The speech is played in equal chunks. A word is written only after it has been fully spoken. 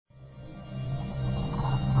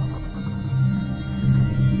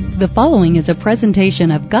The following is a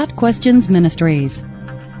presentation of Got Questions Ministries.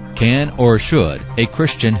 Can or should a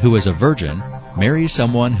Christian who is a virgin marry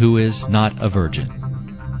someone who is not a virgin?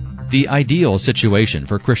 The ideal situation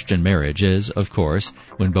for Christian marriage is, of course,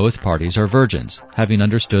 when both parties are virgins, having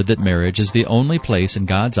understood that marriage is the only place in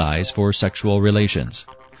God's eyes for sexual relations.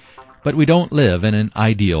 But we don't live in an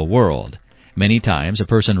ideal world. Many times a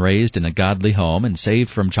person raised in a godly home and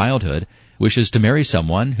saved from childhood wishes to marry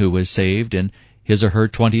someone who was saved in his or her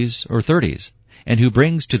 20s or 30s, and who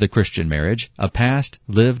brings to the Christian marriage a past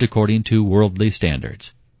lived according to worldly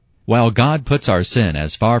standards. While God puts our sin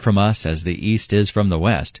as far from us as the east is from the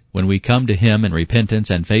west, when we come to Him in repentance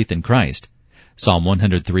and faith in Christ, Psalm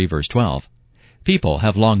 103 verse 12, people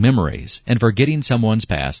have long memories, and forgetting someone's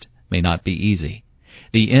past may not be easy.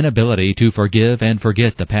 The inability to forgive and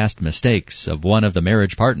forget the past mistakes of one of the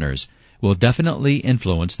marriage partners will definitely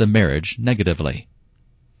influence the marriage negatively.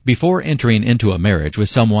 Before entering into a marriage with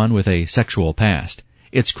someone with a sexual past,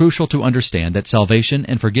 it's crucial to understand that salvation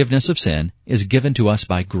and forgiveness of sin is given to us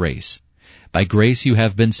by grace. By grace you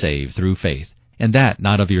have been saved through faith, and that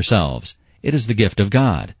not of yourselves. It is the gift of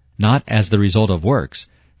God, not as the result of works,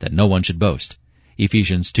 that no one should boast.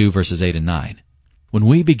 Ephesians 2 verses 8 and 9. When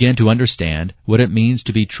we begin to understand what it means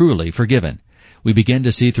to be truly forgiven, we begin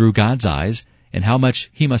to see through God's eyes and how much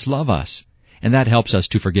He must love us, and that helps us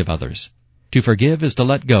to forgive others. To forgive is to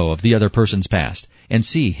let go of the other person's past and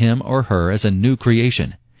see him or her as a new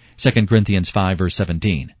creation. 2 Corinthians 5 verse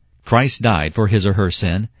 17. Christ died for his or her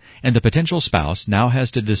sin, and the potential spouse now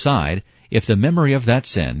has to decide if the memory of that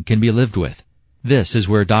sin can be lived with. This is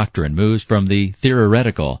where doctrine moves from the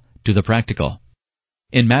theoretical to the practical.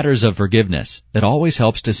 In matters of forgiveness, it always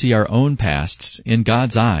helps to see our own pasts in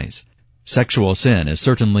God's eyes. Sexual sin is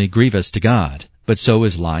certainly grievous to God, but so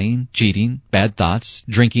is lying, cheating, bad thoughts,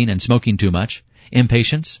 drinking and smoking too much,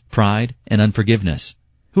 impatience, pride, and unforgiveness.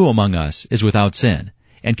 Who among us is without sin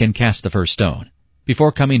and can cast the first stone?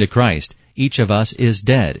 Before coming to Christ, each of us is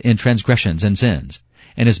dead in transgressions and sins,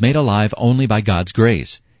 and is made alive only by God's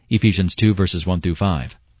grace. Ephesians 2 verses 1 through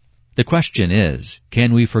 5. The question is,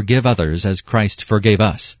 can we forgive others as Christ forgave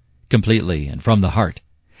us, completely and from the heart?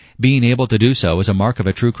 Being able to do so is a mark of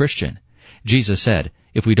a true Christian. Jesus said,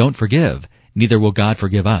 if we don't forgive, neither will God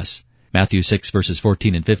forgive us. Matthew 6 verses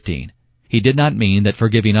 14 and 15. He did not mean that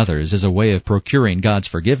forgiving others is a way of procuring God's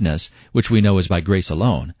forgiveness, which we know is by grace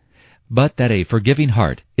alone, but that a forgiving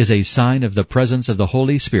heart is a sign of the presence of the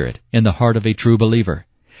Holy Spirit in the heart of a true believer.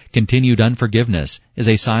 Continued unforgiveness is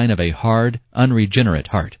a sign of a hard, unregenerate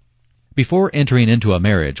heart. Before entering into a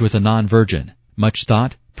marriage with a non-virgin, much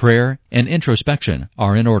thought, prayer, and introspection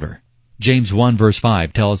are in order. James 1 verse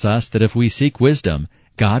 5 tells us that if we seek wisdom,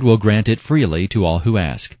 God will grant it freely to all who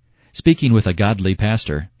ask. Speaking with a godly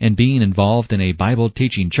pastor and being involved in a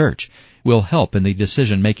Bible-teaching church will help in the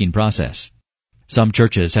decision-making process. Some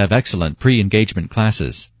churches have excellent pre-engagement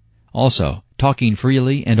classes. Also, talking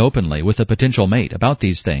freely and openly with a potential mate about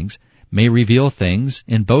these things may reveal things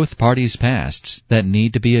in both parties' pasts that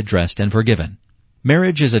need to be addressed and forgiven.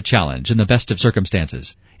 Marriage is a challenge in the best of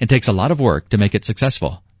circumstances and takes a lot of work to make it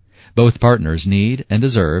successful. Both partners need and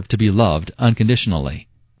deserve to be loved unconditionally.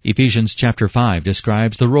 Ephesians chapter 5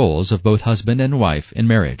 describes the roles of both husband and wife in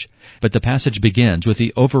marriage, but the passage begins with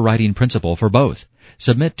the overriding principle for both: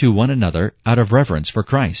 submit to one another out of reverence for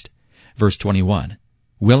Christ. Verse 21.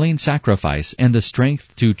 Willing sacrifice and the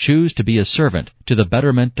strength to choose to be a servant to the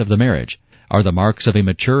betterment of the marriage are the marks of a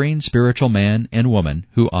maturing spiritual man and woman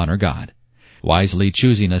who honor God. Wisely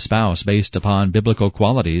choosing a spouse based upon biblical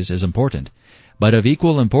qualities is important, but of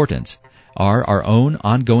equal importance are our own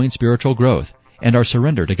ongoing spiritual growth and our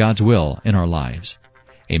surrender to God's will in our lives.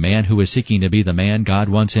 A man who is seeking to be the man God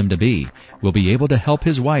wants him to be will be able to help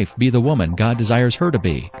his wife be the woman God desires her to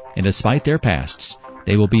be, and despite their pasts,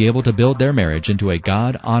 they will be able to build their marriage into a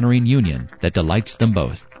God-honoring union that delights them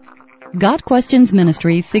both. Got Questions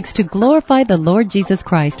Ministry seeks to glorify the Lord Jesus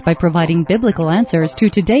Christ by providing biblical answers to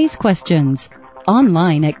today's questions.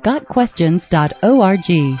 Online at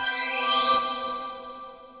GotQuestions.org.